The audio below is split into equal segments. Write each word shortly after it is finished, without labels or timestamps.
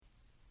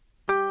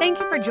Thank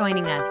you for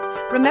joining us.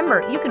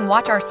 Remember, you can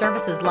watch our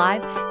services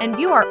live and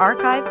view our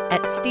archive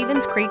at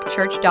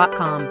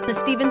StevensCreekChurch.com, the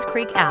Stevens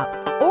Creek app,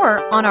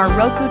 or on our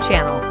Roku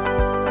channel.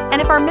 And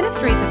if our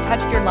ministries have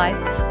touched your life,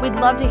 we'd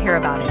love to hear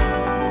about it.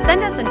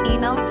 Send us an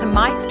email to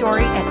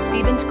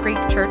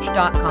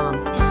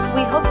mystory@StevensCreekChurch.com.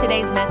 We hope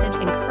today's message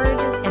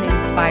encourages and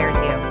inspires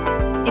you.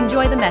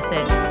 Enjoy the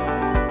message.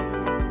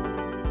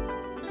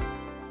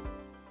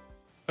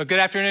 Well, good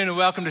afternoon and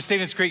welcome to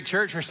Stevens Creek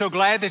Church. We're so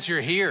glad that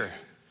you're here.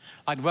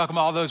 I'd like to welcome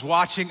all those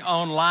watching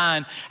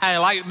online.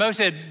 And like Mo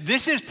said,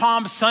 this is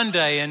Palm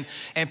Sunday,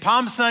 and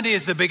Palm Sunday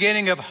is the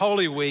beginning of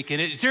Holy Week.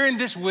 And it's during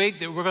this week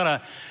that we're going to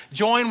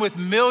join with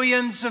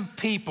millions of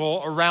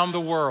people around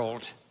the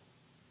world.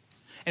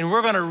 And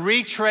we're going to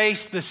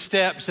retrace the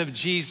steps of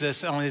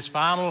Jesus on his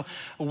final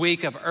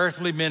week of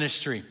earthly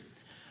ministry.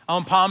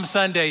 On Palm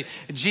Sunday,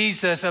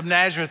 Jesus of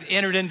Nazareth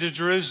entered into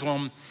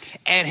Jerusalem,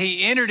 and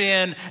he entered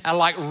in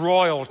like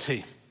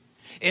royalty.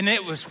 And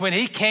it was when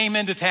he came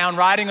into town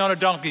riding on a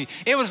donkey,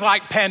 it was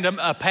like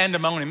a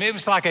pandemonium. It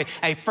was like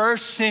a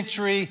first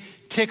century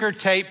ticker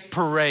tape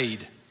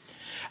parade.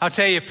 I'll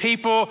tell you,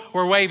 people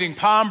were waving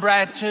palm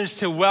branches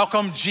to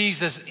welcome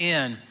Jesus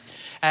in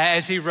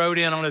as he rode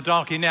in on a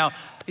donkey. Now,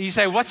 you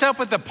say, what's up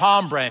with the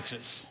palm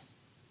branches?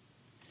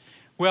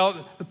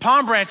 Well, the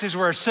palm branches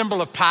were a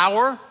symbol of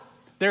power,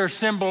 they were a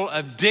symbol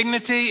of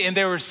dignity, and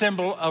they were a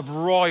symbol of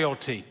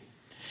royalty.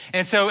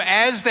 And so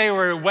as they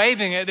were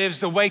waving it, it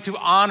was a way to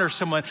honor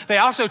someone. They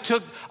also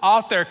took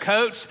off their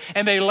coats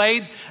and they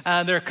laid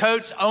their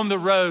coats on the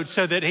road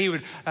so that he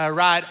would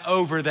ride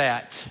over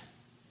that.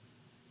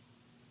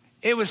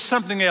 It was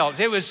something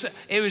else. It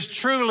was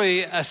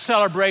truly a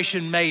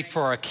celebration made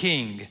for a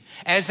king.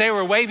 As they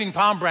were waving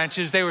palm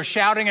branches, they were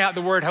shouting out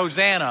the word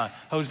Hosanna.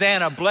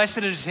 Hosanna, blessed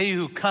is he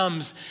who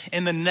comes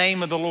in the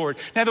name of the Lord.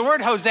 Now the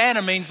word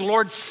Hosanna means,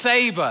 Lord,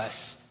 save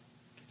us.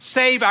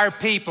 Save our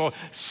people,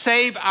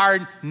 save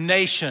our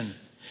nation.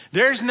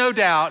 There's no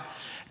doubt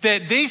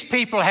that these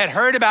people had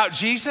heard about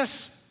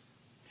Jesus.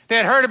 They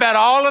had heard about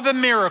all of the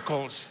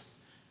miracles,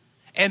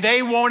 and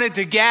they wanted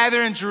to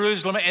gather in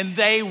Jerusalem, and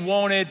they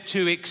wanted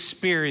to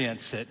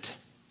experience it.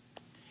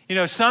 You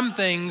know, some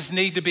things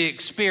need to be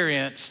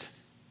experienced,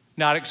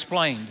 not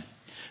explained.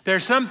 There are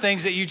some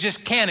things that you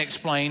just can't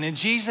explain, and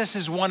Jesus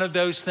is one of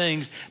those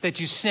things that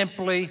you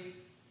simply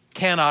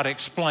cannot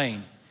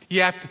explain.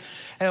 You have to.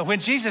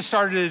 When Jesus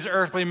started his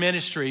earthly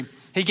ministry,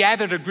 he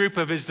gathered a group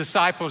of his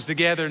disciples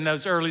together in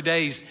those early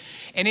days,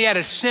 and he had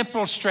a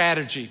simple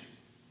strategy.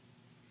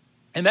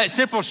 And that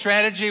simple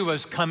strategy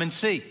was come and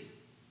see.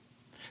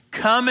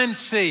 Come and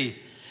see.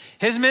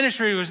 His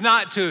ministry was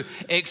not to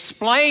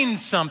explain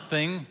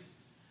something,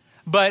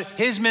 but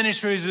his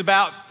ministry is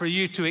about for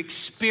you to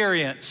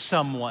experience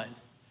someone,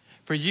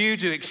 for you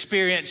to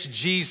experience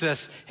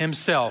Jesus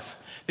himself.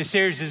 This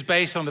series is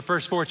based on the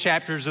first 4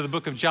 chapters of the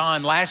book of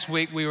John. Last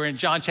week, we were in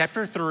John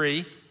chapter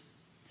 3,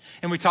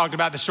 and we talked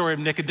about the story of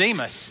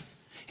Nicodemus.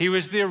 He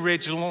was the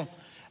original,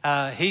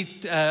 he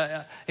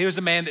was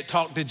a man that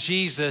talked to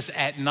Jesus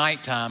at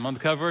nighttime on the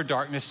cover of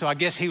darkness, so I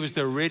guess he was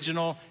the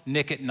original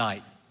Nick at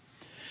night.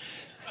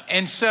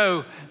 And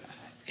so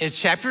it's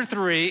chapter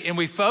 3, and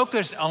we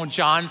focus on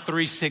John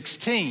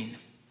 3:16.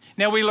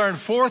 Now, we learned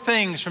 4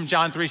 things from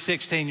John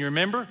 3:16. You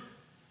remember?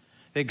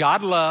 That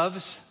God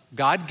loves,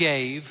 God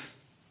gave,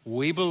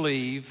 we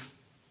believe,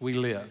 we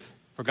live.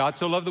 For God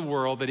so loved the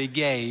world that he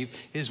gave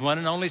his one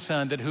and only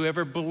son, that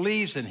whoever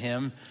believes in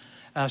him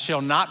shall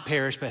not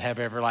perish but have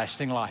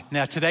everlasting life.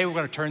 Now today we're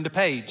going to turn the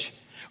page.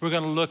 We're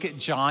going to look at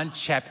John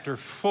chapter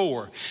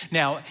 4.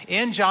 Now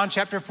in John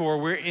chapter 4,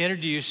 we're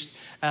introduced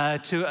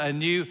to a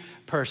new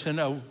person,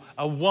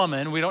 a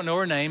woman, we don't know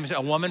her name,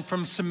 a woman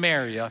from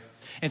Samaria.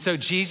 And so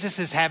Jesus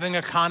is having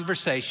a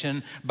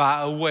conversation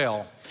by a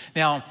well.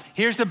 Now,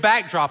 here's the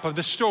backdrop of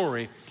the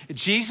story.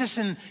 Jesus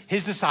and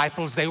his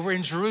disciples, they were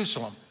in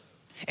Jerusalem,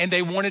 and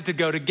they wanted to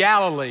go to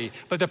Galilee.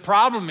 But the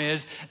problem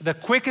is, the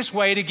quickest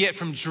way to get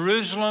from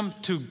Jerusalem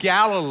to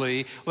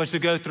Galilee was to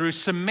go through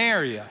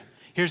Samaria.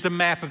 Here's the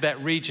map of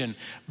that region.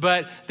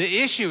 But the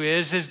issue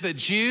is that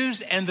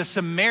Jews and the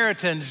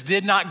Samaritans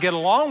did not get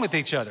along with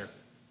each other.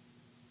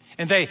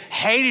 And they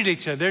hated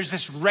each other. There's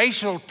this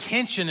racial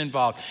tension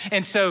involved.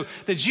 And so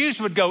the Jews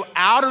would go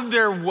out of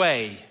their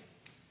way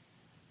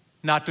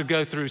not to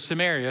go through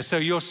Samaria. So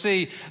you'll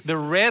see the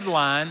red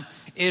line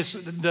is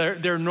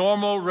their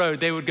normal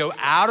road. They would go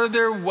out of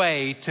their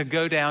way to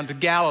go down to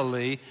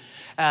Galilee.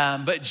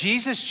 But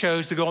Jesus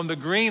chose to go on the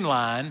green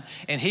line,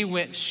 and he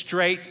went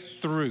straight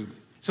through.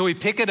 So we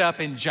pick it up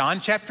in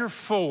John chapter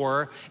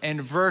 4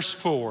 and verse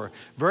 4.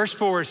 Verse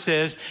 4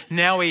 says,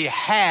 now he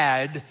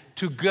had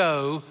to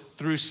go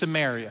through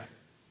Samaria.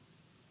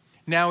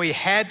 Now he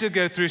had to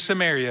go through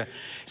Samaria.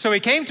 So he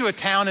came to a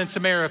town in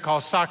Samaria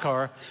called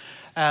Sychar,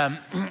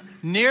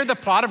 near the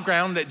plot of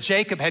ground that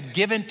Jacob had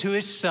given to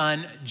his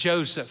son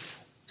Joseph.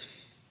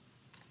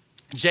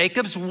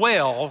 Jacob's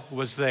well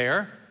was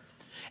there,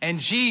 and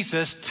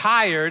Jesus,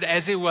 tired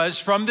as he was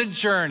from the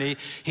journey,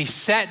 he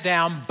sat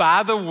down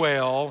by the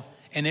well,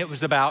 and it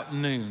was about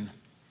noon.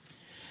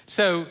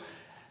 So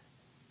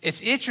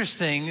it's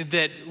interesting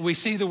that we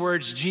see the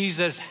words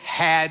Jesus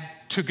had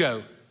to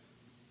go.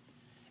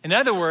 In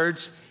other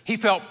words, he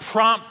felt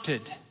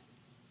prompted.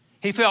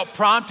 He felt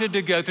prompted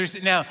to go through.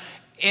 Now,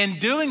 in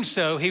doing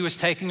so, he was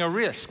taking a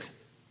risk.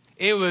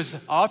 It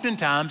was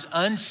oftentimes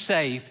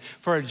unsafe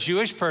for a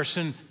Jewish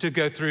person to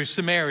go through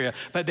Samaria.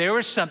 But there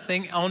was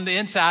something on the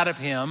inside of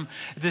him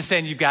that's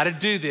saying, you've got to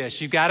do this.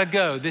 You've got to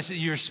go.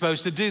 You're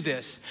supposed to do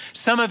this.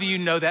 Some of you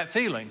know that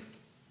feeling.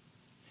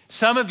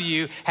 Some of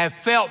you have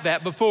felt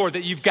that before,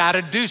 that you've got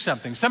to do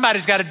something.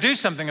 Somebody's got to do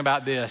something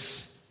about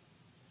this.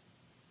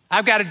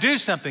 I've got to do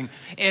something.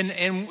 And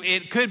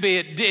it could be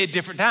at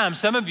different times.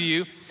 Some of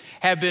you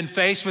have been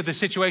faced with a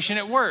situation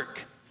at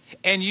work.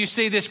 And you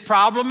see this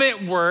problem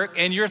at work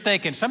and you're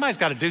thinking, somebody's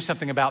got to do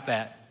something about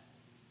that.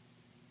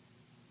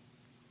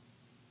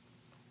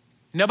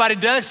 Nobody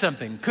does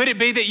something. Could it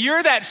be that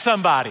you're that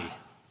somebody?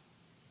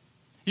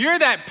 You're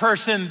that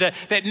person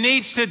that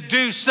needs to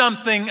do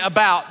something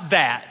about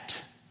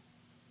that.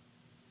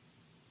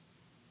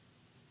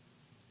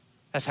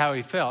 That's how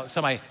he felt.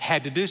 Somebody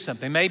had to do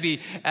something. Maybe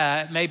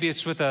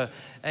it's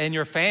in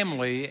your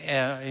family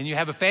and you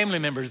have a family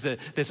member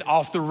that's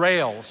off the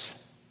rails.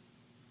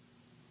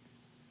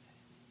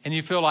 And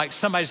you feel like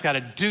somebody's got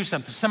to do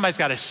something. Somebody's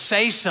got to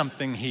say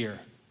something here.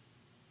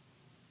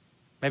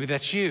 Maybe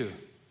that's you.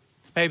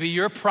 Maybe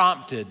you're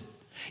prompted.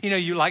 You know,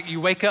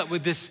 you wake up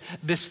with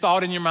this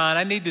thought in your mind,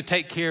 I need to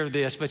take care of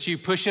this, but you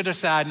push it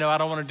aside. No, I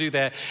don't want to do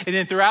that. And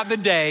then throughout the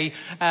day,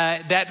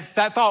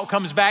 that thought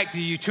comes back to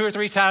you 2 or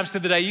 3 times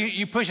through the day.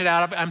 You push it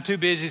out. I'm too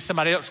busy.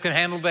 Somebody else can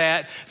handle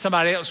that.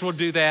 Somebody else will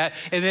do that.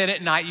 And then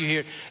at night you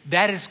hear,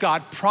 that is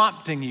God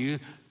prompting you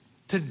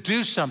to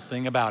do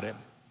something about it.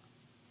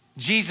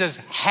 Jesus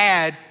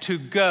had to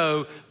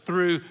go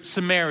through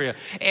Samaria.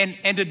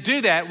 And to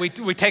do that, we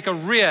take a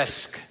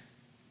risk.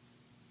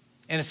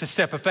 And it's a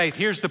step of faith.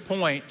 Here's the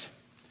point.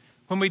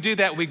 When we do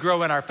that, we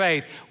grow in our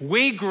faith.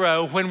 We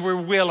grow when we're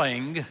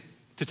willing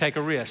to take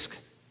a risk.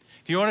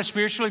 If you want to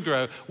spiritually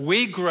grow,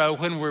 we grow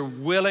when we're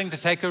willing to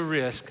take a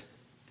risk.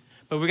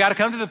 But we got to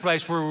come to the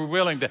place where we're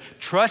willing to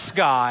trust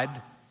God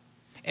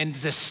and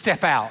to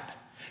step out.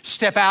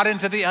 Step out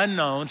into the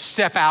unknown,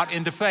 step out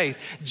into faith.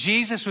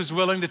 Jesus was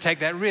willing to take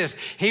that risk.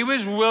 He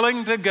was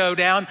willing to go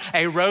down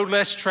a road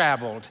less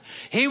traveled.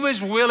 He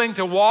was willing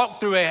to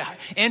walk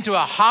into a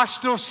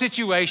hostile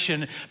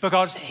situation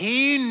because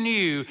he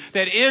knew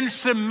that in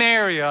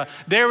Samaria,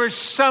 there was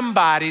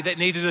somebody that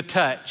needed a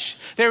touch.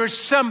 There was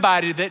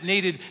somebody that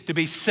needed to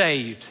be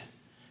saved.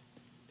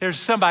 There's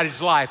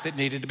somebody's life that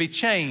needed to be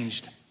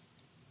changed.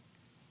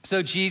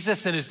 So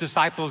Jesus and his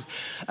disciples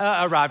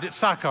arrived at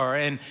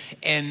Sychar,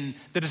 and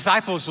the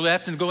disciples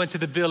left and go into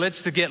the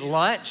village to get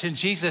lunch, and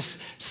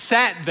Jesus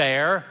sat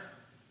there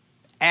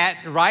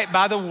right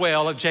by the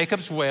well of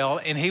Jacob's well,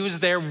 and he was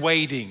there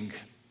waiting.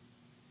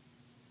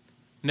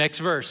 Next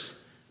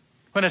verse.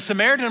 When a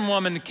Samaritan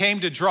woman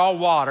came to draw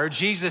water,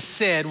 Jesus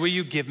said, will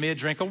you give me a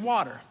drink of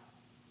water?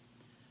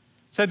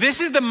 So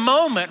this is the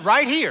moment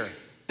right here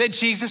that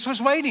Jesus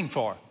was waiting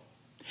for.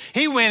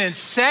 He went and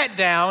sat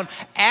down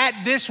at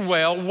this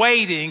well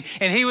waiting,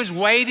 and he was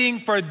waiting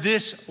for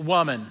this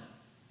woman.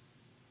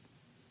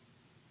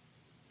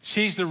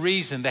 She's the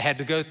reason they had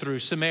to go through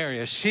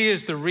Samaria. She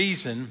is the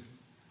reason.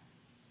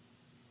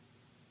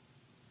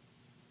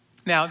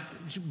 Now,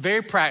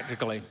 very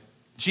practically,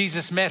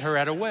 Jesus met her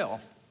at a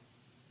well.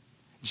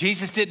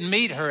 Jesus didn't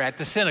meet her at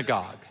the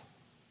synagogue.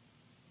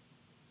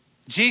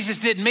 Jesus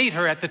didn't meet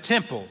her at the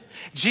temple.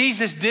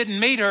 Jesus didn't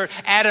meet her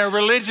at a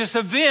religious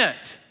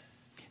event.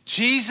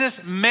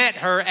 Jesus met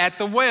her at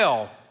the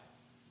well.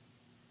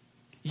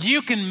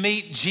 You can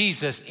meet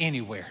Jesus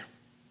anywhere.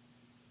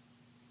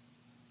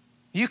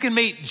 You can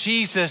meet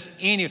Jesus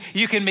anywhere.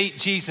 You can meet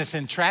Jesus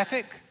in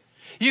traffic.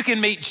 You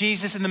can meet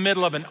Jesus in the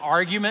middle of an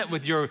argument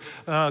with your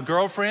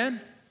girlfriend,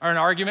 or an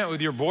argument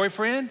with your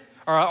boyfriend,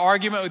 or an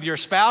argument with your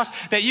spouse,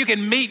 that you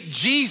can meet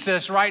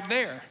Jesus right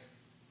there.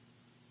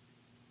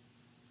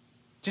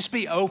 Just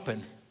be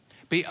open.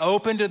 Be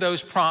open to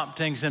those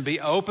promptings and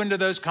be open to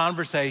those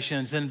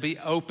conversations and be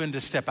open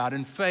to step out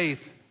in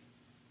faith.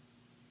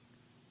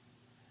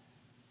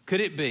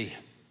 Could it be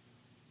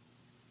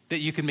that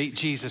you can meet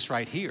Jesus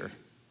right here?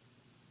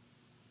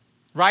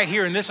 Right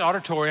here in this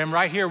auditorium,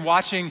 right here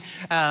watching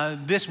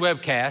this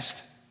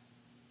webcast,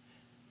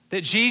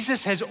 that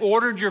Jesus has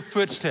ordered your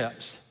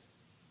footsteps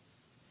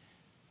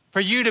for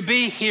you to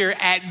be here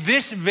at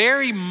this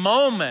very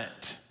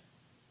moment,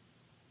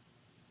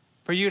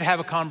 for you to have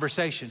a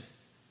conversation.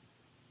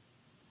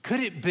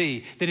 Could it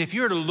be that if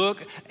you were to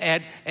look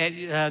at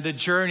the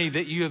journey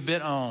that you have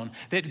been on,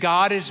 that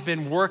God has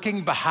been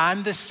working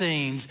behind the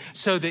scenes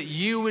so that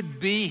you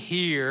would be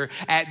here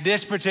at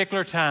this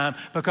particular time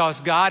because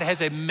God has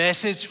a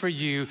message for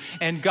you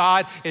and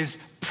God is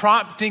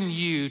prompting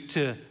you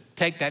to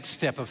take that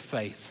step of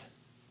faith?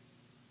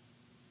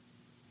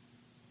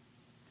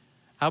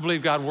 I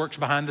believe God works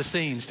behind the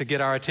scenes to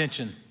get our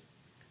attention,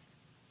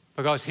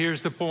 because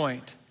here's the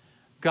point.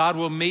 God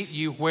will meet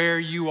you where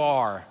you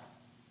are.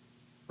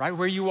 Right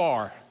where you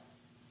are.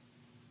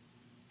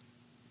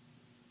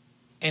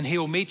 And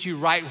he'll meet you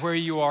right where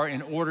you are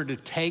in order to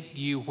take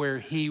you where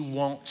he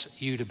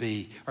wants you to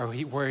be or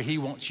where he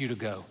wants you to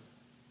go.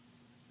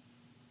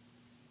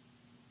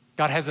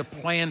 God has a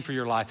plan for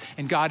your life,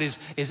 and God is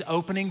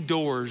opening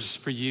doors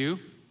for you,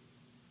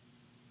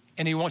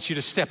 and he wants you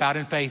to step out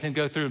in faith and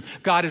go through them.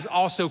 God is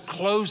also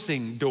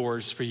closing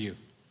doors for you.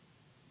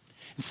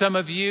 And some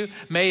of you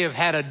may have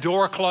had a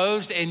door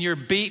closed and you're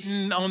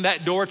beating on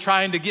that door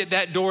trying to get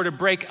that door to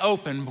break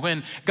open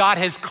when God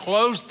has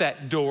closed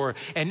that door.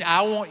 And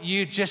I want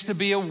you just to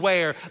be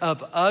aware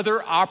of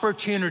other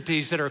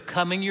opportunities that are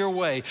coming your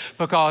way,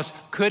 because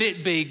could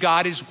it be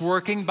God is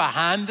working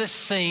behind the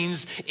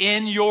scenes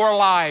in your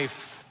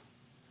life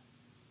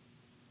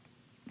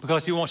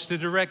because he wants to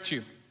direct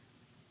you.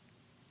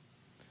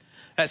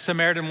 That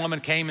Samaritan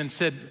woman came and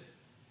said,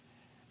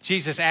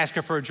 Jesus asked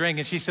her for a drink,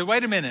 and she said,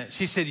 wait a minute.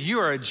 She said, you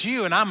are a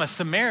Jew and I'm a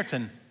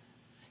Samaritan.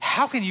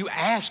 How can you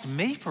ask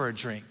me for a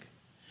drink?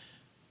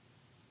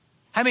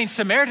 I mean,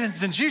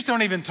 Samaritans and Jews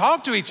don't even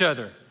talk to each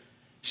other.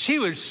 She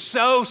was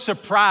so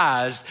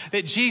surprised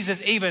that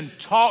Jesus even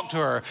talked to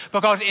her,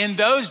 because in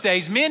those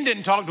days, men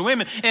didn't talk to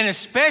women, and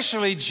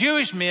especially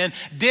Jewish men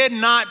did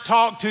not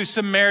talk to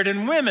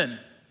Samaritan women.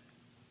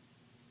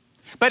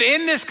 But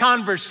in this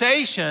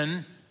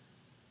conversation,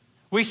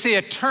 we see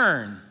a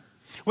turn.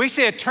 We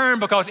see a turn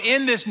because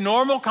in this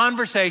normal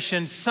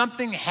conversation,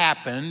 something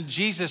happened.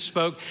 Jesus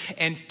spoke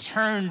and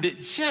turned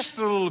it just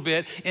a little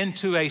bit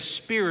into a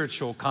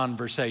spiritual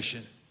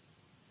conversation.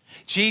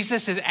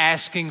 Jesus is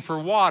asking for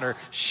water.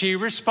 She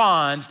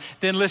responds.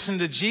 Then listen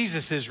to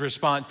Jesus'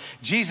 response.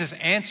 Jesus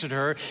answered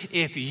her,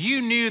 if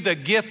you knew the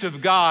gift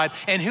of God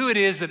and who it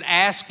is that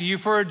asks you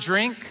for a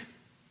drink,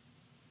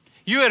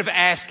 you would have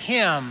asked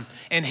him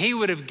and he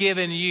would have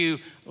given you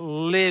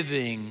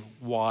living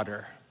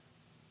water.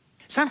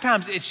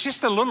 Sometimes it's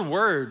just a little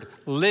word,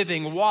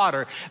 living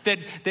water,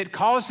 that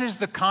causes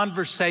the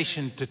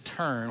conversation to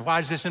turn. Why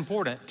is this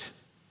important?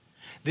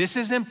 This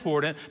is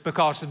important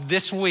because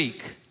this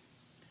week,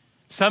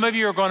 some of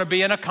you are going to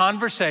be in a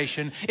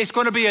conversation. It's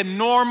going to be a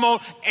normal,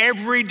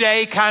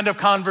 everyday kind of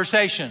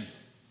conversation,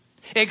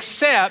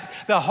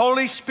 except the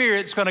Holy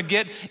Spirit's going to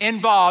get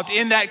involved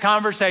in that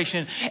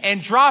conversation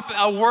and drop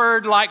a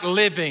word like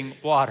living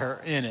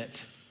water in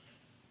it.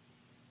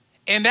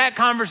 And that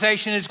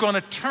conversation is going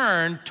to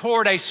turn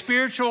toward a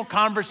spiritual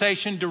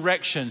conversation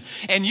direction.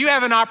 And you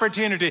have an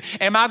opportunity.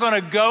 Am I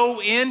going to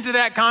go into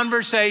that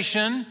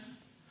conversation,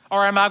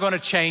 or am I going to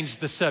change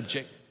the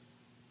subject?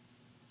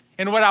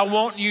 And what I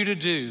want you to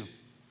do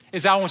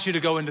is I want you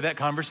to go into that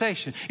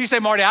conversation. You say,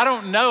 Marty, I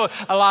don't know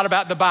a lot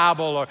about the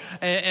Bible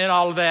and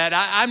all of that.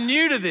 I'm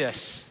new to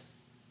this.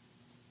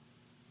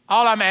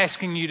 All I'm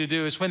asking you to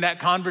do is when that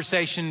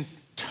conversation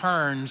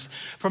turns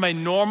from a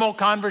normal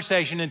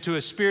conversation into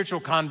a spiritual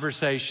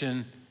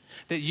conversation,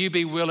 that you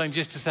be willing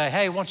just to say,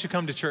 hey, why don't you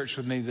come to church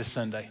with me this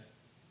Sunday?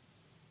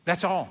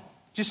 That's all.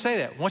 Just say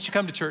that. Why don't you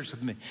come to church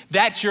with me?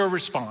 That's your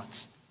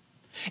response.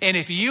 And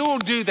if you will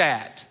do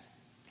that,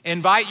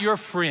 invite your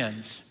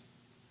friends.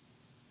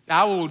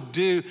 I will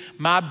do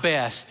my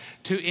best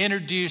to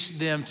introduce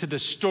them to the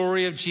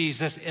story of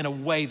Jesus in a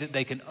way that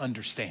they can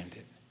understand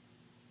it.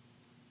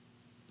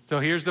 So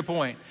here's the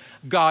point.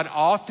 God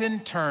often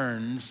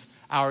turns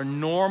our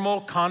normal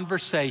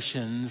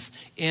conversations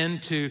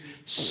into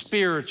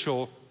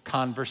spiritual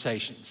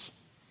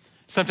conversations.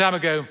 Some time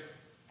ago,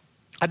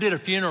 I did a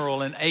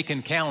funeral in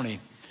Aiken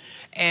County.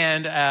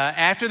 And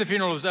after the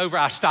funeral was over,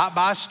 I stopped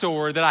by a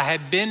store that I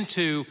had been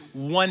to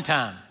one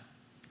time.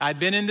 I'd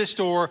been in the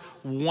store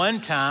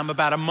one time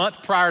about a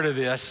month prior to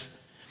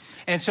this.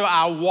 And so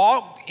I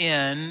walked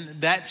in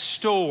that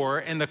store,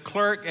 and the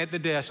clerk at the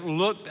desk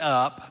looked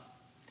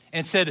up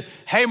and said,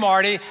 hey,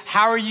 Marty,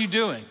 how are you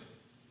doing?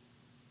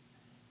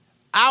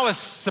 I was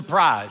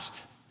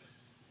surprised.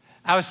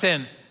 I was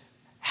saying,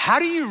 how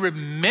do you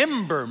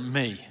remember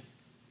me?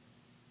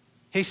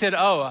 He said,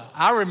 oh,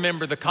 I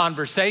remember the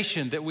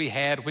conversation that we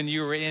had when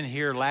you were in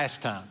here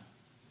last time.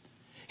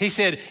 He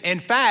said, in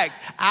fact,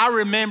 I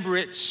remember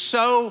it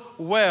so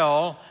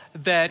well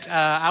that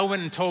I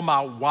went and told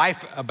my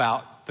wife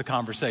about the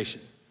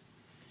conversation.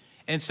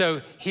 And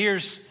so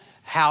here's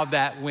how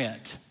that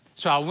went.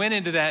 So I went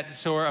into that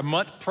store a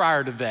month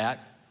prior to that,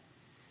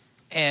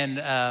 and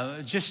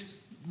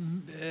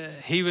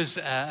he was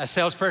a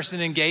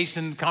salesperson engaged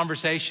in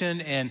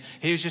conversation, and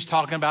he was just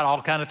talking about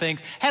all kind of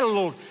things.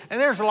 And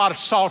there's a lot of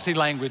salty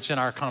language in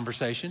our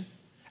conversation.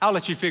 I'll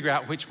let you figure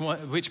out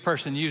which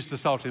person used the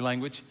salty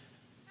language,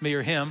 me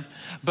or him.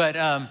 But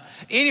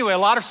anyway, a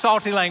lot of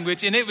salty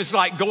language, and it was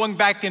like going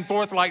back and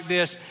forth like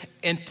this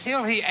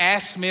until he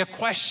asked me a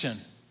question.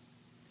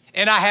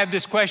 And I have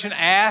this question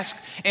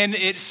asked, and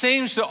it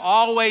seems to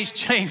always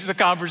change the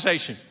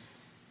conversation.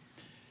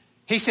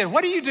 He said,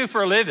 what do you do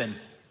for a living?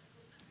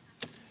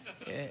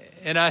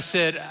 And I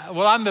said,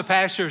 well, I'm the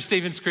pastor of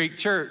Stevens Creek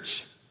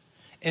Church.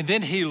 And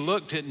then he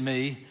looked at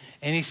me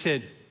and he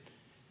said,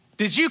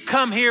 did you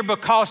come here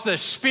because the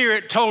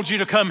Spirit told you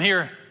to come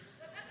here?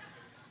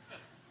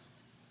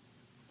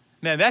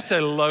 Now, that's a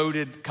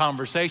loaded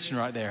conversation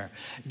right there.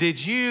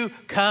 Did you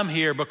come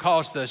here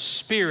because the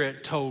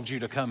Spirit told you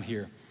to come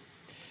here?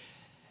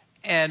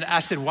 And I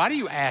said, why do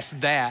you ask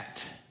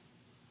that?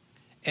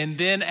 And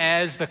then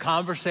as the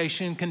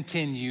conversation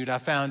continued, I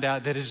found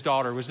out that his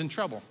daughter was in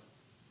trouble.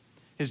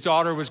 His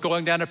daughter was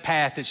going down a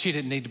path that she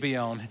didn't need to be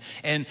on.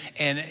 And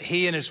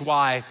he and his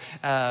wife,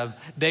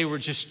 they were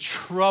just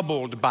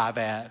troubled by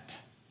that.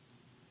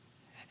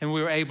 And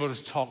we were able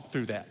to talk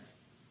through that.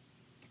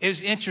 It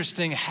was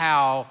interesting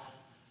how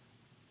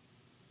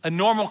a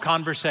normal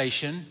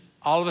conversation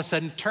all of a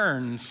sudden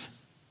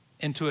turns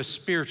into a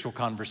spiritual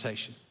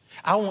conversation.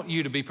 I want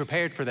you to be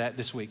prepared for that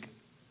this week.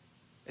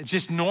 It's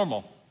just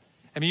normal.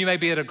 I mean, you may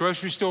be at a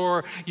grocery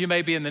store, you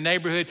may be in the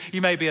neighborhood,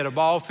 you may be at a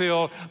ball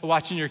field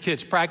watching your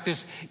kids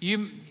practice,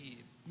 you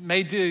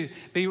may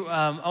be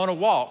on a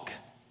walk,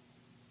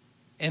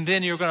 and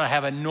then you're gonna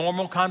have a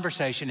normal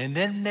conversation, and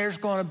then there's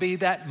gonna be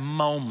that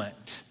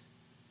moment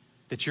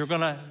that you're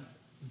gonna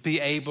be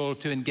able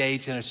to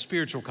engage in a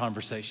spiritual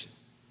conversation.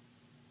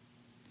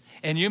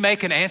 And you may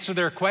can answer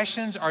their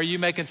questions, or you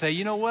may can say,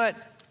 you know what?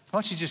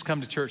 Why don't you just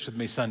come to church with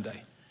me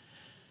Sunday?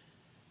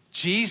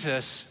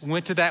 Jesus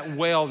went to that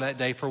well that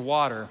day for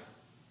water,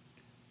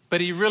 but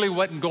he really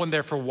wasn't going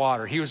there for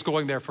water. He was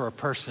going there for a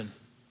person.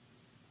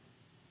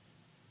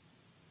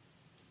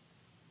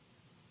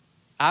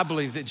 I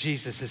believe that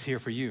Jesus is here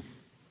for you.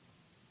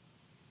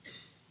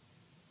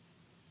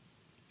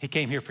 He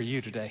came here for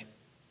you today.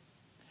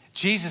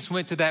 Jesus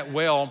went to that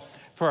well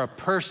for a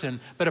person,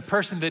 but a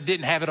person that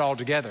didn't have it all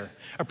together,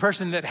 a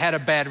person that had a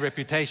bad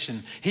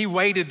reputation. He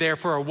waited there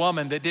for a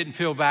woman that didn't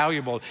feel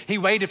valuable. He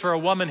waited for a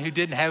woman who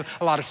didn't have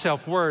a lot of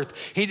self-worth.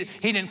 He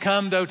didn't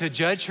come, though, to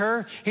judge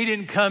her. He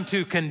didn't come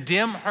to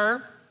condemn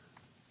her,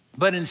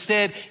 but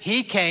instead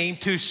he came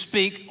to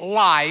speak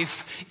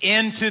life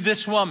into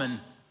this woman.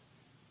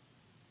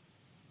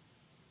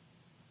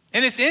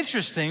 And it's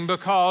interesting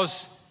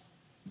because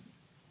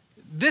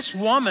this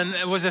woman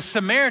was a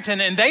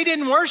Samaritan and they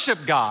didn't worship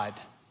God.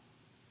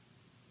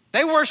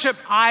 They worship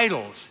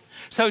idols.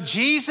 So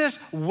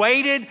Jesus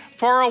waited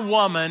for a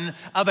woman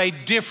of a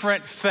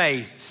different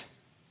faith.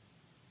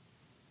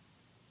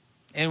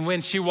 And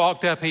when she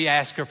walked up, he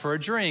asked her for a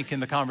drink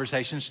and the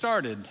conversation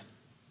started.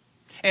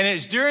 And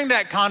it's during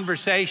that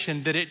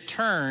conversation that it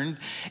turned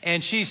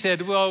and she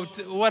said, well,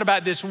 what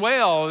about this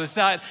well? It's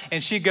not,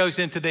 and she goes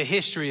into the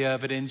history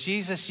of it. And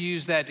Jesus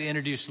used that to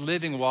introduce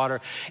living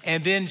water.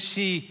 And then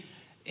she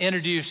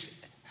introduced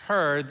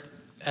her,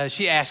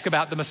 she asked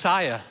about the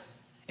Messiah.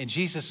 And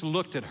Jesus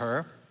looked at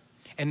her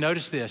and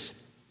notice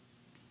this.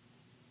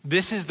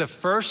 This is the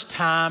first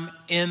time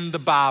in the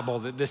Bible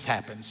that this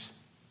happens.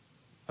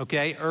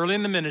 Okay, early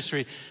in the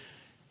ministry,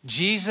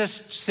 Jesus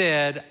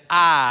said,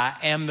 I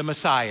am the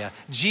Messiah.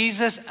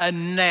 Jesus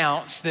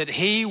announced that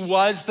he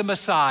was the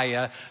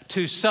Messiah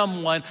to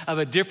someone of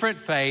a different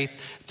faith,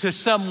 to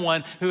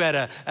someone who had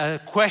a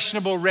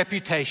questionable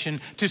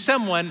reputation, to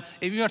someone,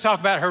 if you want to talk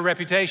about her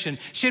reputation,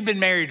 she had been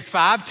married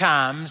 5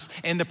 times,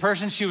 and the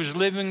person she was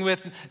living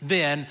with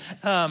then,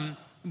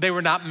 they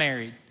were not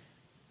married.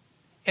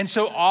 And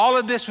so all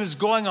of this was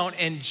going on,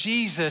 and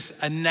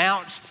Jesus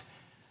announced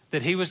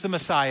that he was the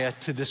Messiah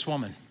to this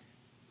woman.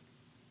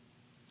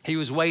 He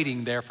was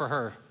waiting there for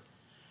her.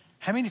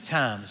 How many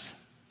times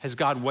has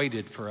God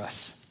waited for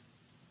us?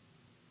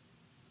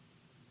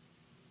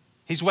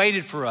 He's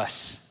waited for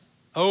us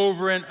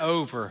over and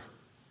over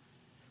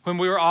when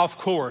we were off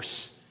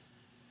course,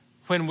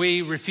 when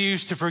we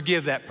refused to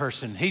forgive that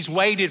person. He's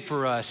waited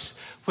for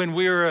us when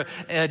we were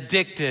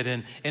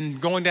addicted and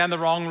going down the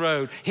wrong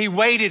road. He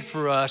waited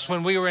for us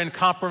when we were in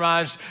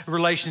compromised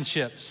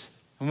relationships,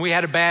 when we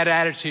had a bad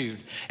attitude.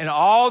 And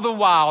all the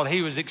while,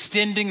 he was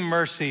extending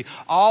mercy.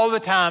 All the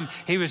time,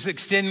 he was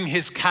extending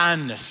his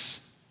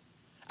kindness.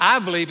 I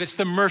believe it's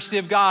the mercy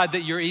of God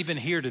that you're even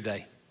here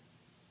today.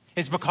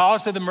 It's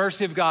because of the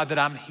mercy of God that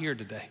I'm here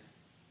today.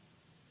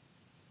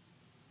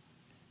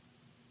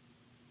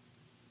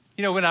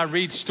 You know, when I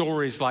read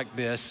stories like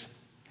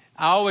this,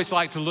 I always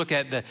like to look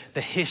at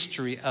the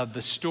history of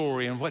the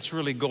story and what's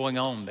really going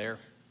on there.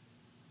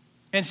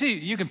 And see,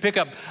 you can pick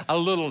up a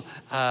little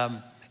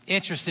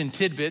interesting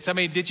tidbits. I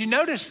mean, did you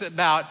notice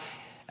about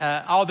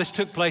all this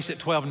took place at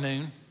 12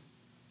 noon?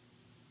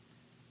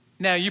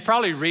 Now, you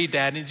probably read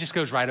that and it just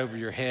goes right over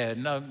your head.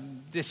 No,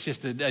 it's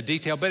just a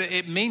detail, but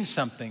it means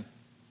something.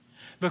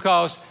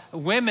 Because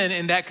women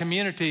in that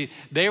community,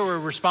 they were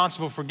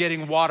responsible for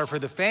getting water for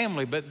the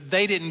family, but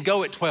they didn't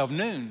go at 12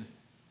 noon.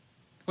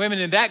 Women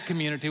in that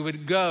community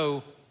would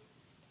go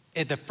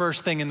at the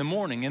first thing in the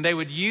morning, and they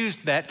would use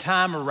that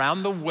time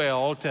around the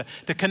well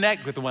to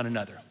connect with one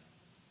another,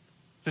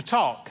 to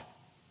talk.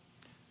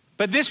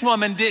 But this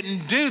woman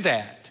didn't do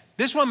that.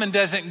 This woman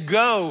doesn't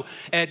go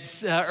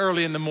at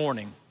early in the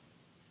morning.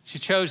 She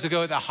chose to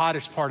go at the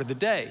hottest part of the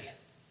day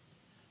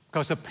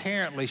because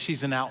apparently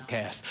she's an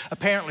outcast.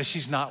 Apparently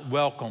she's not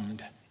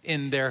welcomed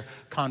in their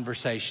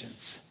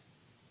conversations.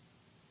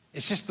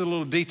 It's just the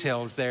little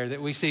details there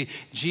that we see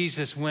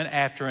Jesus went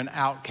after an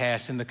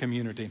outcast in the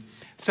community.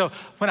 So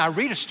when I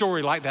read a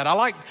story like that,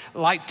 I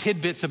like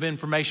tidbits of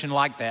information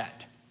like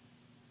that.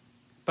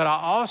 But I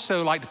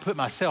also like to put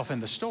myself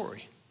in the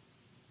story.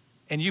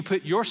 And you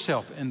put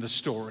yourself in the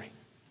story.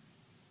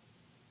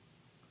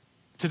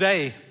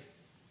 Today,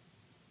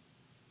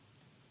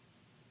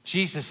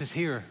 Jesus is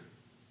here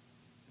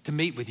to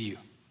meet with you.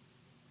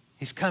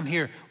 He's come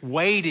here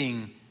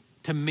waiting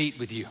to meet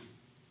with you.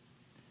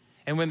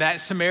 And when that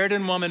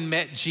Samaritan woman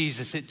met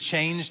Jesus, it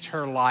changed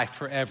her life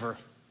forever.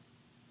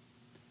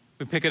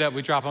 We pick it up,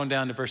 we drop on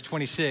down to verse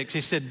 26.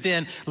 He said,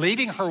 then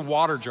leaving her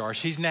water jar,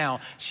 she's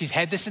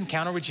had this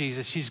encounter with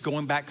Jesus, she's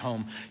going back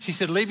home. She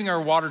said, leaving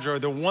her water jar,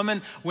 the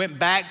woman went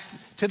back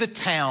to the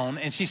town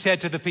and she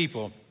said to the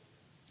people,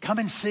 come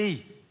and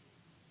see.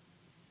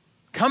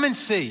 Come and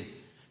see.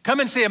 Come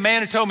and see a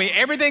man who told me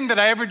everything that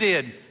I ever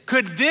did.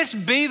 Could this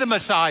be the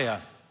Messiah?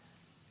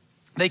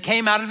 They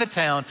came out of the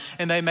town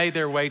and they made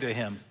their way to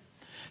him.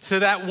 So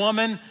that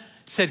woman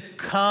said,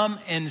 come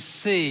and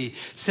see.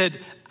 Said,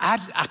 I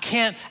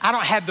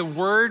don't have the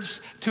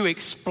words to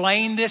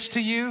explain this to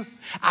you.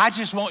 I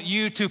just want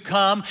you to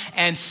come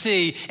and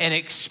see and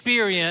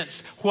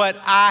experience what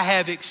I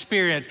have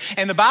experienced.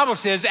 And the Bible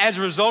says, as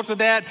a result of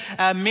that,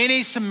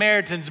 many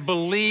Samaritans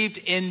believed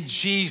in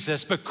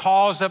Jesus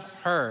because of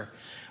her.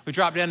 We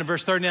dropped down to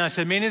verse 39. I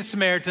said, many of the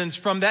Samaritans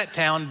from that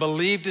town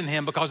believed in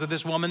him because of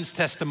this woman's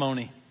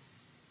testimony.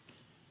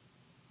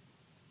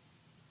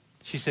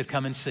 She said,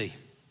 come and see.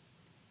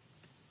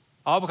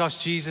 All because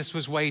Jesus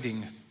was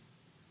waiting.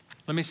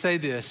 Let me say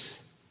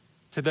this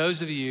to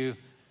those of you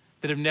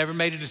that have never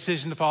made a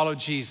decision to follow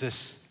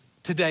Jesus.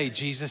 Today,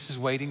 Jesus is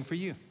waiting for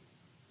you.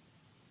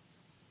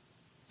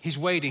 He's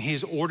waiting. He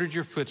has ordered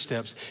your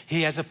footsteps.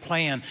 He has a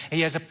plan.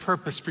 He has a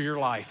purpose for your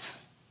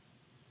life.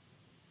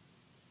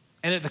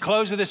 And at the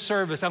close of this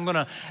service, I'm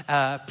going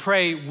to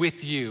pray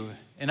with you.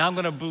 And I'm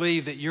going to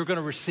believe that you're going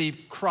to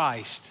receive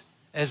Christ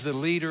as the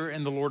leader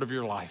and the Lord of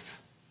your life.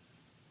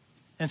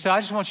 And so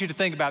I just want you to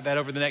think about that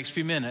over the next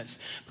few minutes,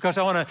 because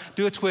I want to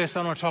do a twist.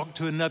 I want to talk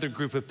to another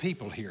group of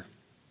people here.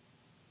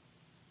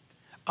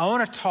 I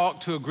want to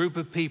talk to a group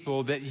of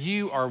people that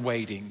you are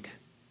waiting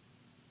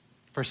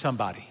for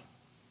somebody.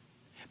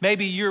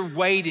 Maybe you're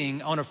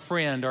waiting on a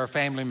friend or a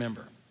family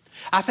member.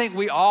 I think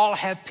we all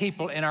have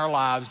people in our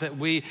lives that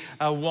we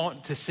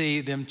want to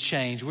see them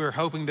change. We're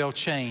hoping they'll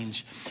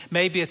change.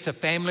 Maybe it's a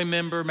family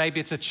member. Maybe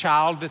it's a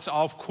child that's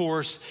off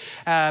course.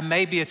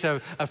 Maybe it's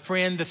a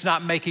friend that's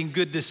not making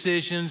good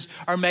decisions.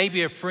 Or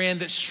maybe a friend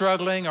that's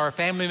struggling, or a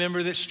family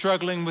member that's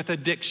struggling with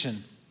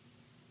addiction.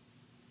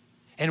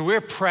 And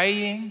we're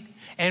praying,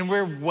 and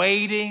we're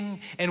waiting,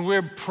 and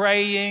we're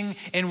praying,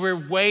 and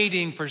we're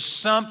waiting for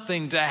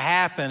something to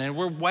happen, and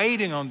we're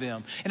waiting on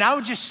them. And I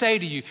would just say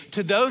to you,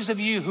 to those of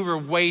you who are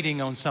waiting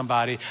on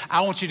somebody,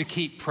 I want you to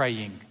keep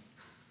praying.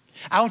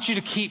 I want you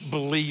to keep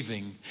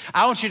believing.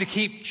 I want you to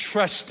keep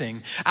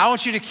trusting. I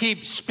want you to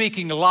keep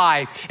speaking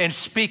life and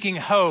speaking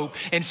hope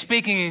and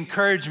speaking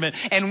encouragement.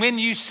 And when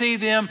you see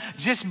them,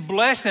 just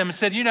bless them and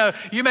say, you know,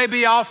 you may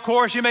be off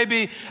course, you may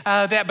be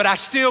that, but I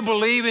still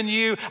believe in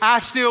you. I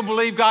still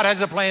believe God has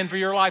a plan for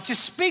your life.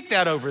 Just speak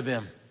that over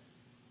them.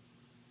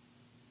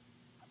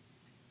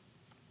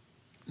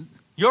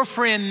 Your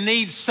friend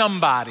needs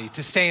somebody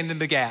to stand in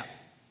the gap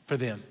for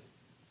them.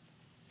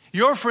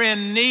 Your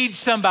friend needs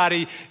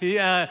somebody,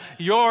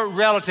 your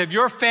relative,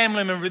 your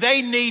family member.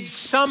 They need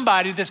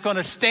somebody that's going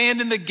to stand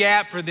in the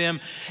gap for them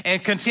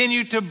and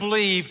continue to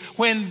believe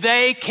when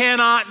they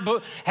cannot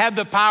have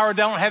the power,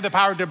 don't have the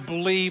power to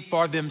believe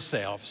for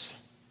themselves.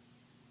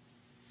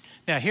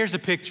 Now, here's a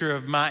picture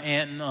of my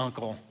aunt and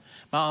uncle.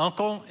 My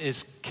uncle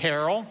is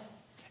Carol,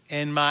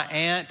 and my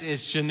aunt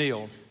is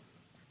Janelle.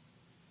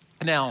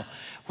 Now,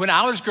 when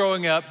I was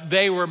growing up,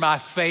 they were my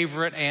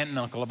favorite aunt and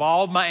uncle. Of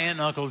all of my aunt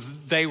and uncles,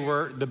 they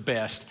were the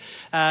best.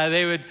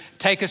 They would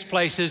take us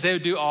places. They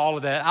would do all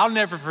of that. I'll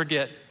never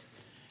forget.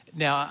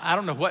 Now, I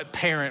don't know what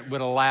parent would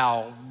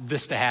allow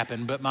this to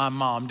happen, but my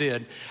mom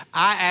did.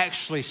 I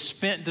actually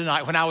spent the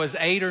night, when I was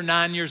 8 or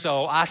 9 years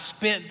old, I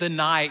spent the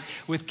night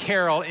with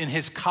Carol in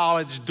his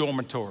college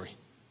dormitory.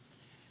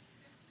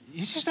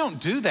 You just don't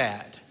do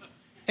that.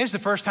 It was the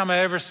first time I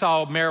ever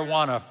saw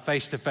marijuana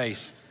face to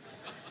face.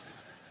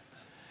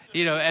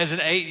 You know, as an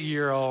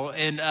 8-year-old.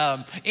 And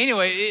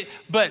anyway,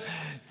 but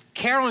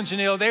Carol and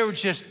Janelle,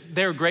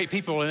 they were great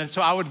people. And so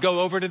I would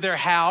go over to their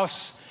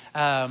house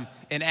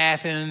in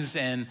Athens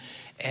and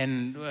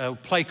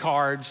play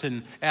cards.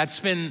 And I'd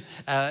spend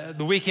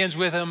the weekends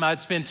with them.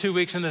 I'd spend 2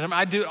 weeks in the summer.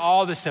 I'd do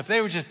all this stuff.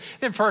 They were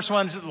the first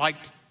ones that like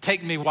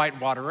take me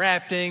whitewater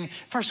rafting.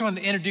 First one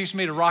to introduce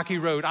me to Rocky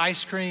Road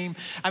ice cream.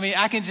 I mean,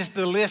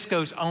 the list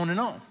goes on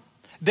and on.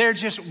 They're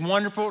just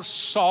wonderful,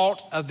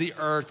 salt of the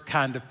earth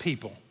kind of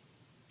people.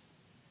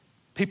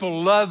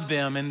 People love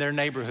them in their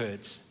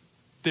neighborhoods.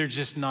 They're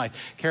just nice.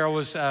 Carol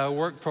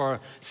worked for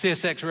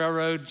CSX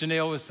Railroad.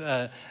 Janelle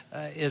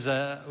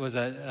was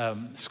a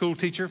school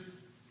teacher.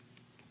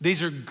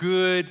 These are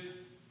good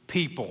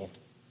people,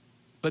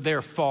 but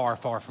they're far,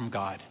 far from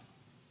God.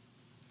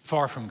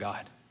 Far from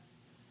God.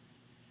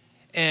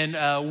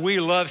 And we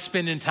love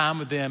spending time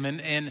with them.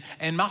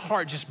 And my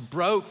heart just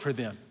broke for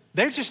them.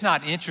 They're just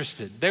not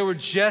interested. They were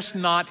just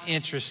not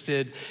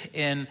interested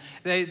in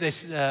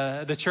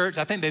the church.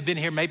 I think they've been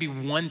here maybe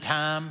one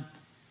time,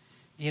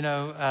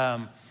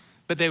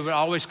 but they would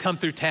always come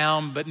through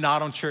town, but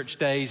not on church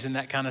days and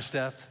that kind of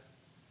stuff.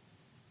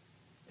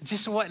 It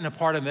just wasn't a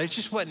part of them. They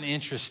just wasn't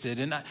interested.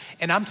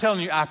 And I'm telling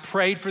you, I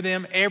prayed for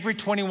them. Every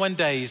 21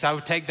 days, I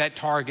would take that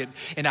target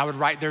and I would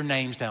write their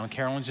names down,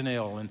 Carol and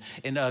Janelle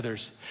and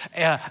others.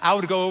 I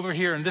would go over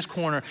here in this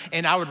corner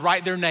and I would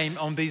write their name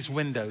on these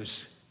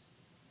windows.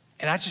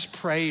 And I just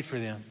prayed for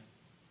them.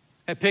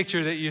 That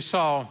picture that you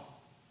saw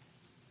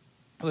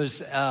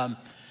was,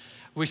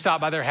 we stopped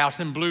by their house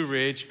in Blue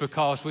Ridge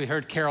because we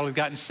heard Carol had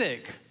gotten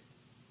sick.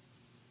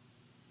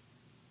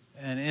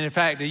 And in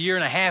fact, a year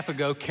and a half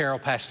ago, Carol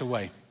passed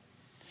away.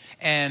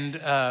 And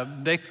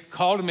they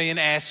called me and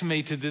asked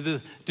me to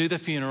do the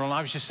funeral. And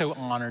I was just so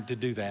honored to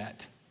do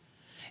that.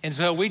 And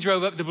so we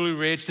drove up to Blue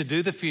Ridge to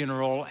do the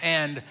funeral.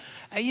 And,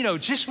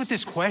 just with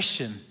this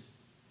question,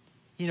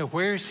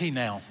 where is he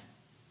now?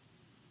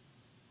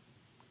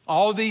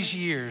 All these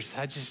years,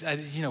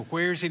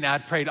 where is he now?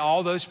 I'd prayed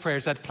all those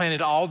prayers. I'd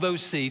planted all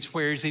those seeds.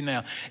 Where is he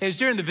now? It was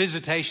during the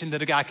visitation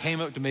that a guy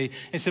came up to me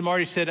and said,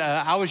 Marty said,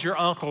 I was your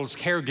uncle's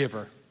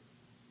caregiver.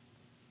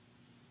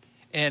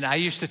 And I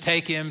used to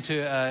take him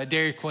to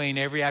Dairy Queen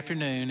every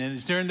afternoon. And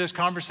it's during those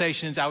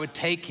conversations, I would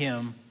take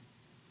him.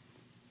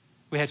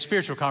 We had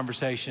spiritual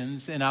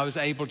conversations, and I was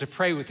able to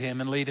pray with him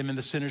and lead him in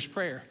the sinner's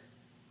prayer.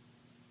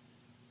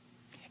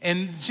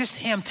 And just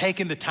him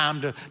taking the time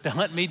to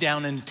hunt me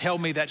down and tell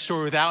me that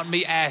story without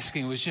me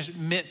asking was just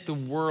meant the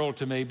world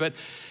to me. But,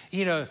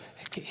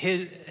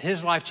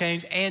 his life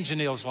changed and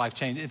Janelle's life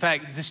changed. In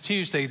fact, this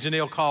Tuesday,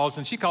 Janelle calls,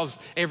 and she calls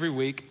every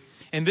week.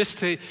 And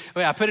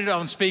I put it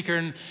on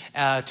speaker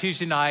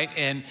Tuesday night,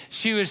 and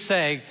she was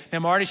saying, now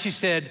Marty, she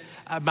said,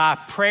 my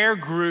prayer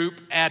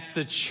group at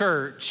the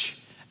church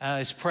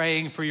is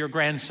praying for your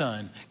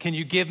grandson. Can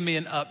you give me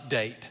an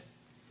update?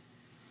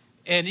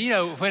 And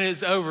when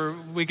it's over,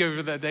 we go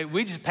over that day,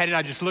 Patty and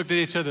I just looked at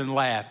each other and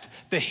laughed.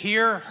 To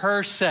hear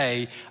her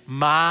say,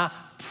 my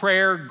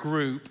prayer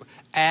group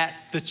at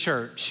the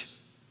church.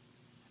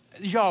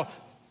 Y'all,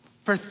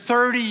 for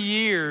 30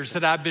 years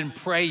that I've been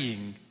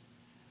praying,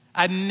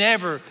 I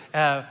never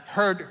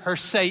heard her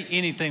say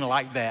anything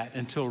like that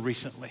until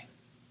recently.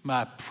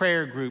 My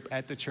prayer group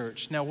at the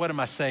church. Now, what am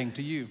I saying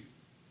to you?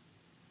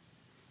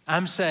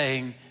 I'm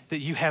saying that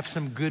you have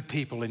some good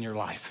people in your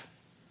life.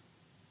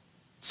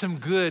 Some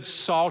good,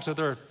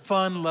 salt-of-the-earth,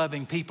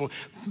 fun-loving people.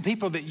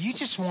 People that you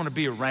just want to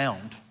be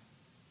around,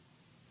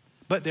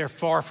 but they're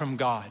far from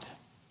God.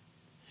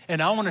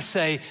 And I want to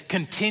say,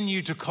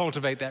 continue to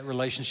cultivate that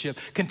relationship.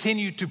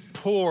 Continue to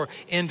pour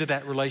into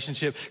that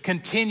relationship.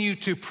 Continue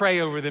to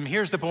pray over them.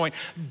 Here's the point.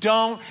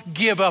 Don't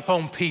give up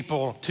on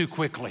people too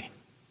quickly.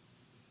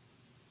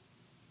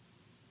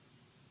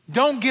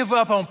 Don't give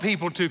up on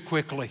people too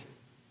quickly.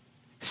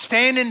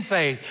 Stand in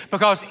faith,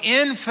 because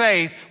in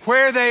faith,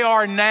 where they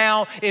are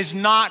now is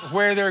not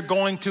where they're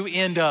going to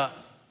end up.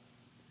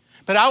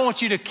 But I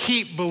want you to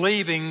keep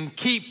believing,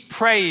 keep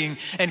praying,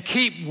 and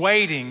keep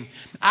waiting.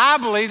 I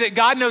believe that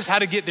God knows how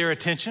to get their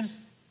attention.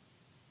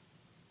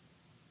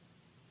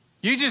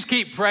 You just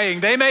keep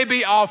praying. They may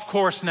be off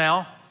course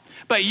now,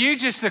 but you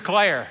just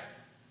declare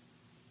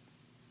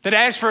that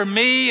as for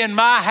me and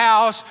my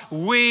house,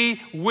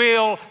 we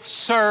will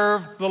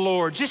serve the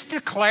Lord. Just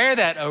declare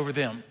that over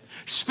them.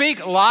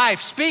 Speak life,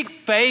 speak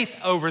faith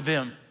over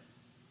them.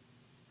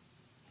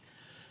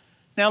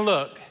 Now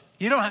look,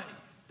 you don't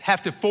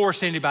have to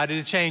force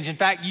anybody to change. In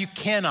fact, you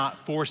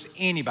cannot force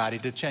anybody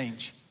to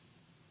change.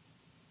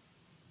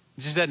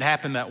 It just doesn't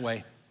happen that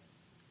way.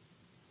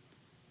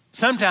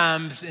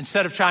 Sometimes,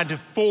 instead of trying to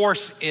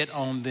force it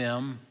on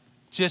them,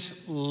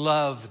 just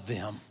love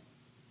them.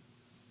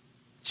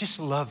 Just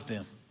love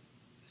them.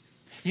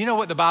 You know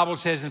what the Bible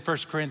says in 1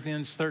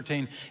 Corinthians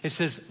 13? It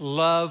says,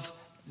 love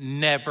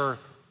never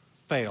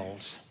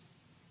fails.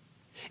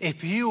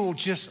 If you will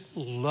just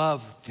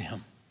love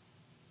them,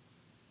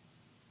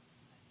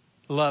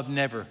 love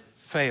never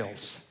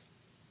fails.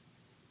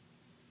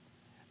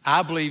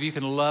 I believe you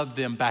can love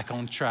them back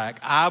on track.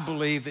 I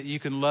believe that you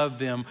can love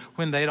them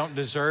when they don't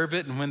deserve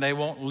it and when they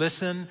won't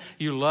listen.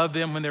 You love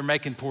them when they're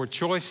making poor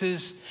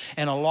choices.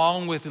 And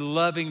along with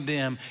loving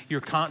them,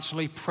 you're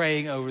constantly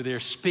praying over there,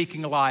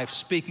 speaking life,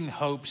 speaking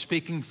hope,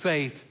 speaking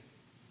faith,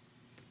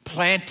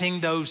 planting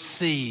those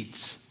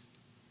seeds.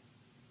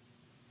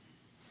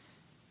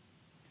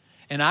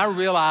 And I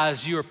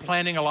realize you are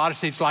planting a lot of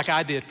seeds like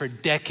I did for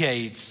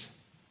decades.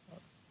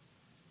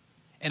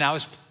 And I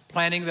was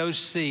planting those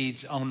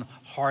seeds on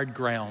hard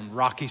ground,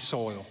 rocky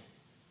soil.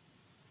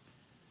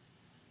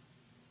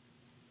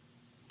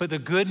 But the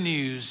good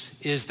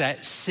news is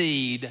that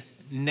seed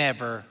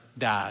never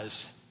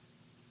dies.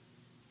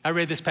 I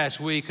read this past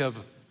week of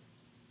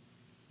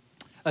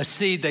a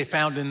seed they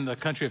found in the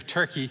country of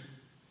Turkey.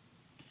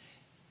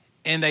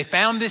 And they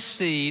found this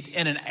seed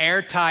in an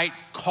airtight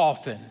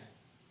coffin.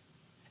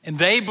 And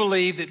they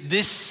believe that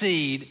this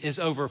seed is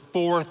over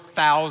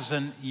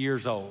 4,000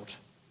 years old.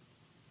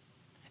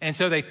 And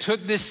so they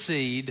took this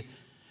seed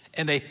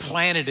and they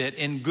planted it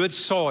in good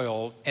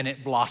soil and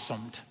it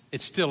blossomed.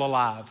 It's still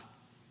alive.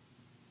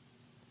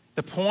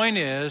 The point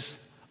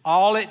is,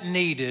 all it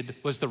needed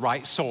was the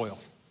right soil.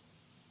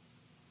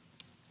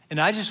 And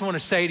I just want to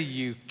say to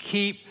you,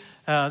 keep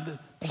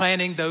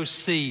planting those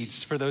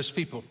seeds for those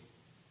people.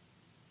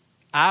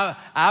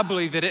 I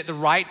believe that at the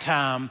right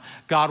time,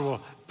 God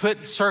will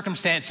put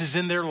circumstances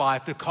in their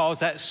life to cause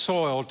that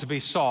soil to be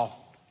soft.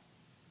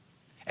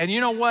 And you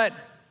know what?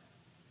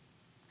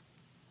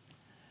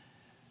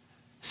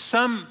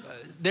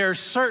 There are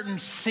certain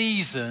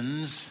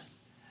seasons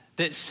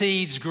that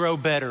seeds grow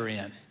better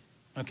in,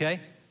 okay?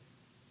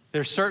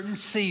 There are certain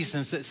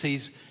seasons that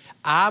seeds,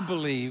 I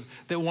believe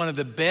that one of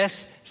the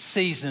best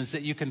seasons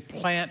that you can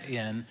plant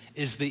in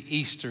is the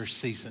Easter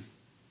season.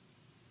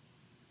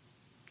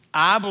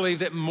 I believe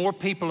that more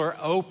people are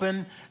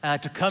open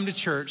to come to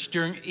church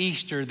during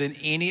Easter than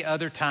any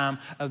other time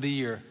of the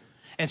year.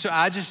 And so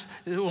I just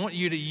want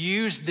you to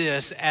use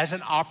this as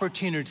an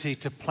opportunity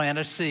to plant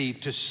a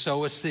seed, to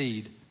sow a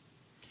seed.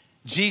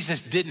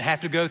 Jesus didn't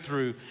have to go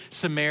through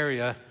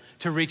Samaria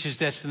to reach his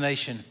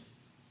destination.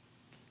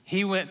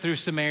 He went through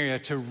Samaria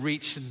to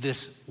reach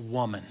this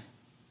woman.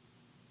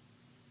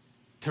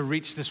 To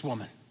reach this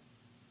woman.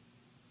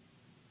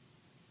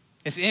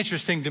 It's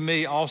interesting to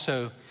me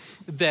also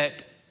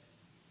that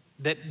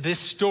this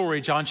story,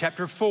 John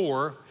chapter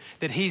 4,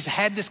 that he's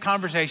had this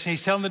conversation,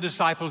 he's telling the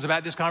disciples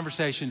about this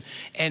conversation,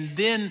 and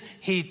then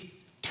he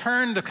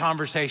turned the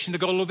conversation to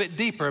go a little bit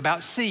deeper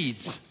about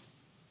seeds.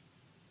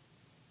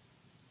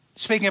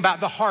 Speaking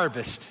about the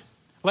harvest.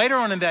 Later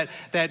on in that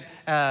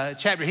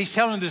chapter, he's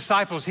telling the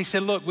disciples, he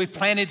said, look, we've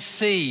planted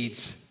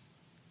seeds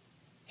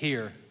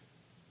here.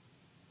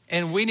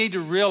 And we need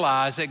to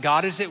realize that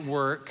God is at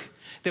work,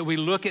 that we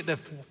look at the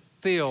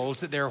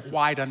fields, that they're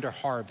white under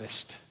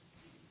harvest.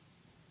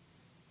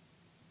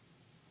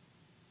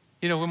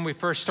 You know, when we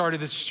first started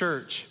this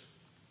church,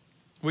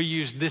 we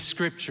used this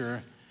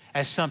scripture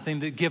as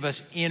something that give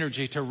us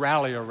energy to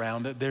rally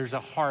around, that there's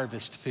a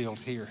harvest field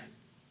here.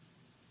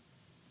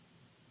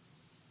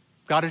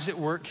 God is at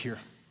work here.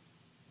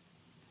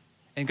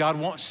 And God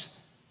wants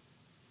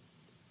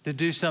to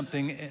do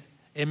something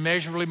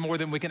immeasurably more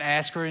than we can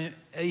ask or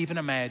even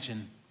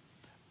imagine.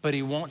 But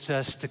he wants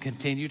us to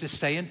continue to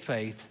stay in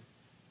faith,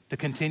 to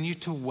continue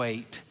to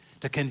wait,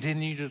 to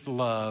continue to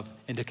love,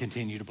 and to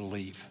continue to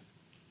believe.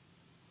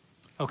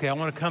 Okay, I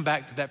want to come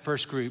back to that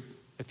first group.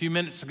 A few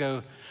minutes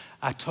ago,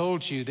 I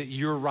told you that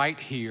you're right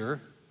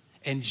here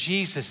and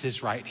Jesus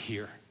is right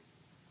here.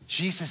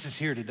 Jesus is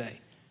here today.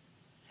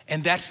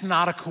 And that's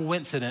not a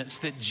coincidence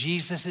that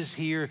Jesus is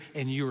here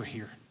and you're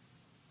here.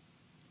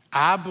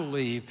 I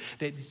believe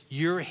that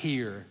you're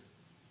here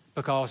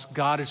because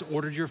God has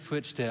ordered your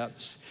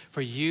footsteps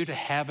for you to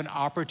have an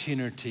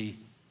opportunity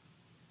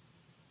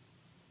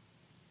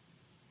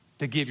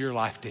to give your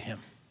life to him.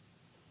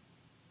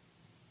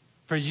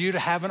 For you to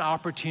have an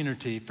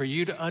opportunity, for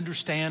you to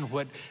understand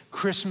what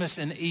Christmas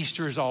and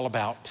Easter is all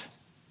about.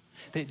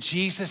 That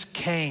Jesus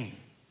came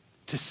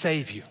to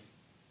save you.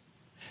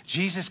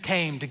 Jesus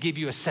came to give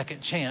you a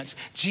second chance.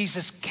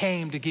 Jesus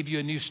came to give you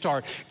a new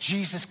start.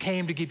 Jesus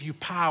came to give you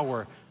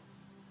power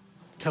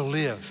to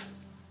live.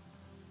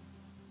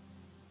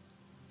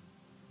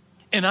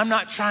 And I'm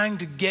not trying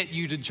to get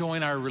you to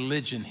join our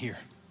religion here.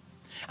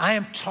 I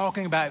am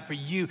talking about for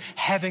you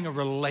having a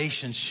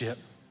relationship.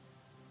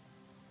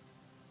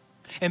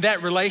 And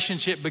that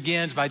relationship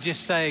begins by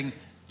just saying,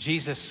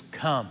 Jesus,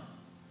 come.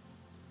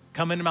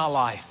 Come into my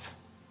life.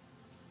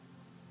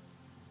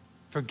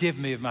 Forgive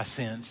me of my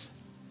sins.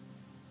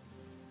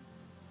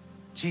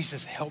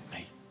 Jesus, help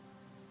me.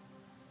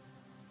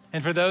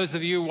 And for those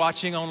of you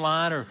watching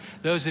online or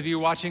those of you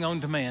watching on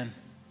demand,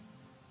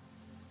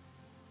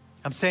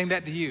 I'm saying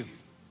that to you.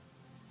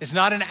 It's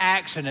not an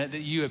accident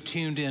that you have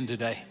tuned in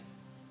today.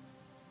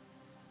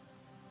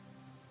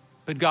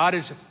 But God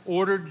has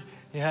ordered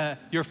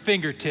your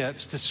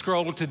fingertips to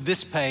scroll to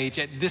this page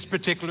at this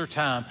particular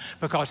time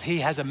because he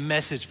has a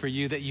message for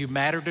you that you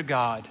matter to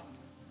God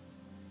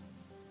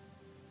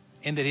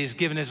and that he's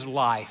given his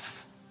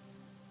life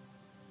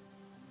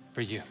for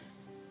you.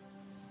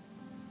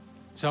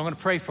 So I'm going to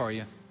pray for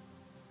you.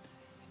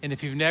 And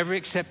if you've never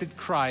accepted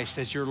Christ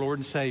as your Lord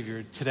and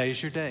Savior, today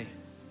is your day.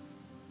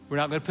 We're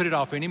not going to put it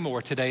off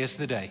anymore. Today is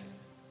the day.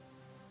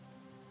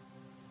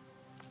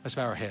 Let's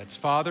bow our heads.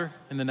 Father,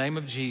 in the name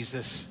of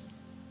Jesus,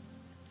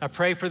 I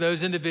pray for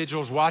those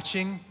individuals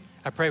watching.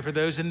 I pray for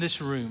those in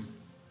this room,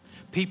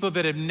 people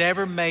that have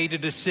never made a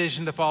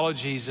decision to follow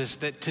Jesus,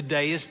 that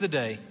today is the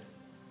day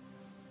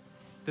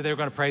that they're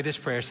going to pray this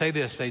prayer. Say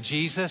this, say,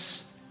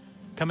 Jesus,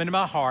 come into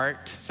my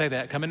heart. Say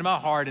that, come into my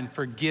heart and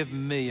forgive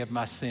me of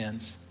my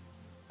sins.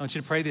 I want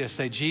you to pray this.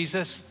 Say,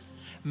 Jesus,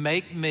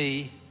 make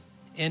me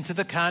into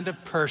the kind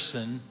of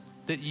person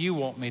that you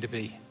want me to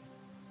be.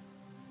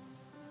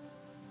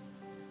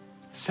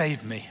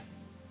 Save me.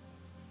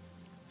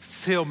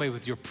 Fill me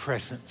with your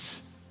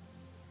presence.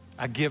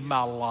 I give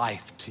my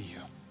life to you.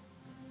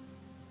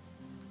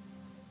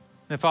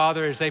 And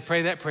Father, as they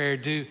pray that prayer,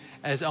 do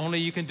as only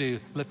you can do.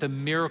 Let the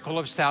miracle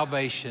of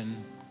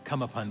salvation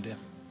come upon them.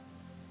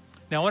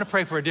 Now, I want to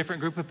pray for a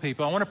different group of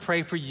people. I want to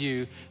pray for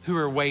you who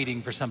are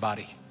waiting for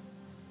somebody.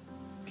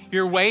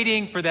 You're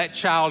waiting for that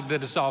child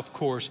that is off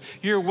course.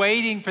 You're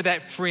waiting for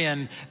that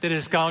friend that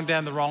has gone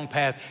down the wrong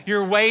path.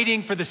 You're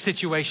waiting for the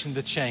situation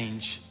to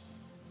change.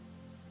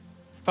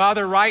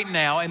 Father, right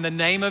now, in the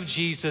name of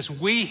Jesus,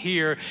 we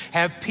here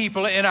have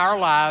people in our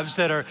lives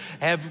that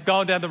have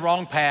gone down the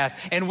wrong path.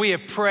 And we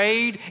have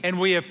prayed, and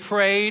we have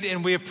prayed,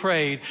 and we have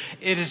prayed.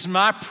 It is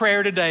my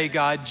prayer today,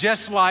 God,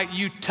 just like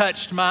you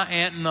touched my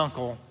aunt and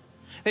uncle,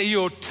 that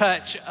you'll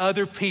touch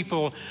other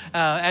people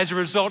as a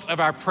result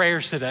of our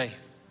prayers today.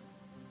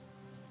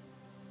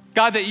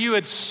 God, that you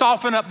would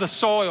soften up the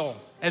soil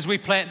as we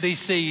plant these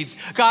seeds.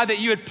 God, that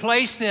you would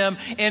place them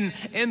in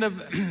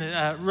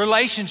the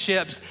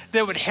relationships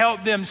that would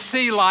help them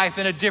see life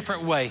in a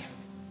different way.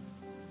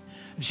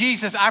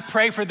 Jesus, I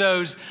pray for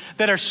those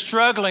that are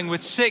struggling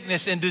with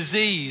sickness and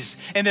disease,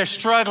 and they're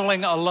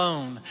struggling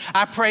alone.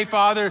 I pray,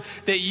 Father,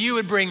 that you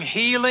would bring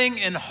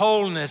healing and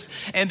wholeness,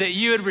 and that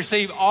you would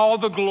receive all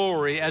the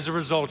glory as a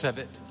result of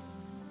it.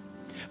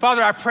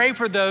 Father, I pray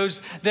for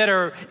those that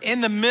are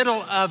in the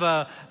middle of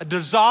a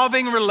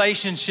dissolving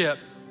relationship,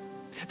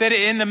 that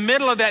in the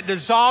middle of that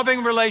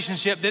dissolving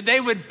relationship, that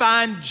they would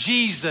find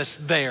Jesus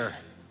there.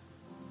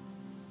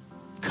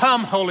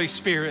 Come, Holy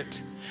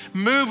Spirit,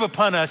 move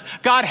upon us.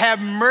 God,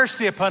 have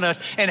mercy upon us,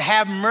 and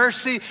have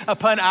mercy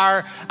upon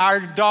our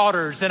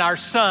daughters and our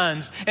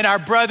sons and our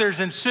brothers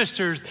and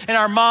sisters and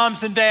our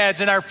moms and dads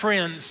and our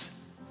friends.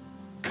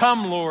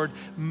 Come, Lord,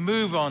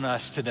 move on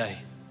us today.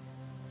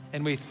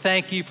 And we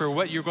thank you for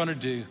what you're going to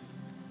do.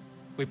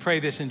 We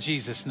pray this in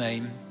Jesus'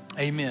 name.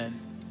 Amen.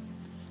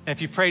 And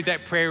if you prayed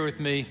that prayer with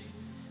me,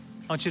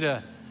 I want you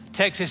to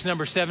text this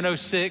number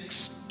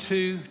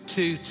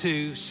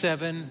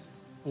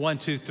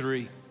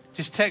 706-222-7123.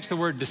 Just text the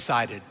word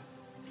decided,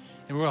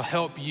 and we'll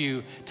help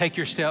you take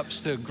your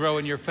steps to grow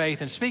in your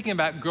faith. And speaking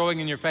about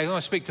growing in your faith, I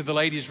want to speak to the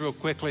ladies real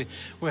quickly.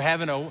 We're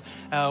having a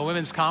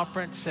women's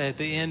conference at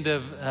the end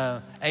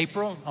of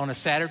April on a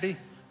Saturday. I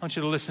want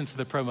you to listen to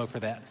the promo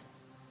for that.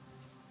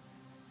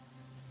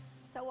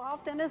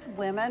 Often as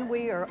women,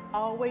 we are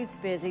always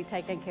busy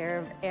taking care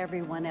of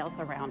everyone else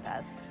around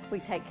us.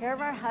 We take care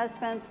of our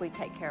husbands, we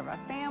take care of our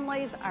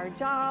families, our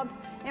jobs,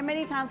 and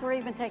many times we're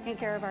even taking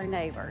care of our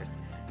neighbors.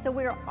 So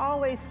we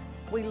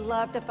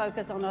love to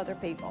focus on other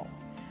people.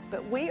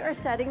 But we are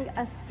setting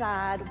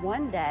aside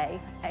one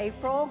day,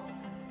 April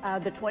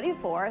the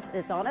 24th,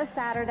 it's on a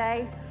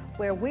Saturday,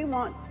 where we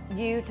want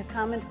you to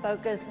come and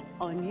focus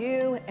on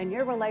you and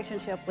your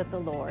relationship with the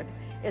Lord.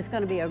 It's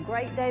going to be a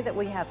great day that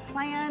we have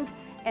planned.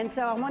 And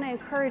so I want to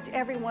encourage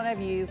every one of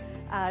you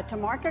to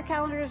mark your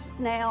calendars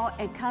now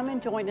and come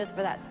and join us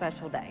for that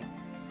special day.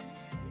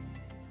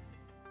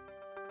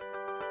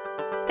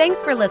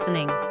 Thanks for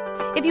listening.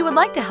 If you would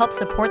like to help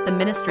support the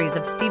ministries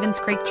of Stevens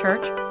Creek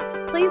Church,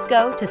 please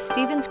go to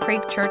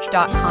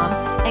StevensCreekChurch.com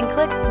and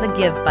click the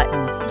Give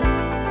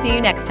button. See you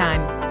next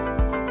time.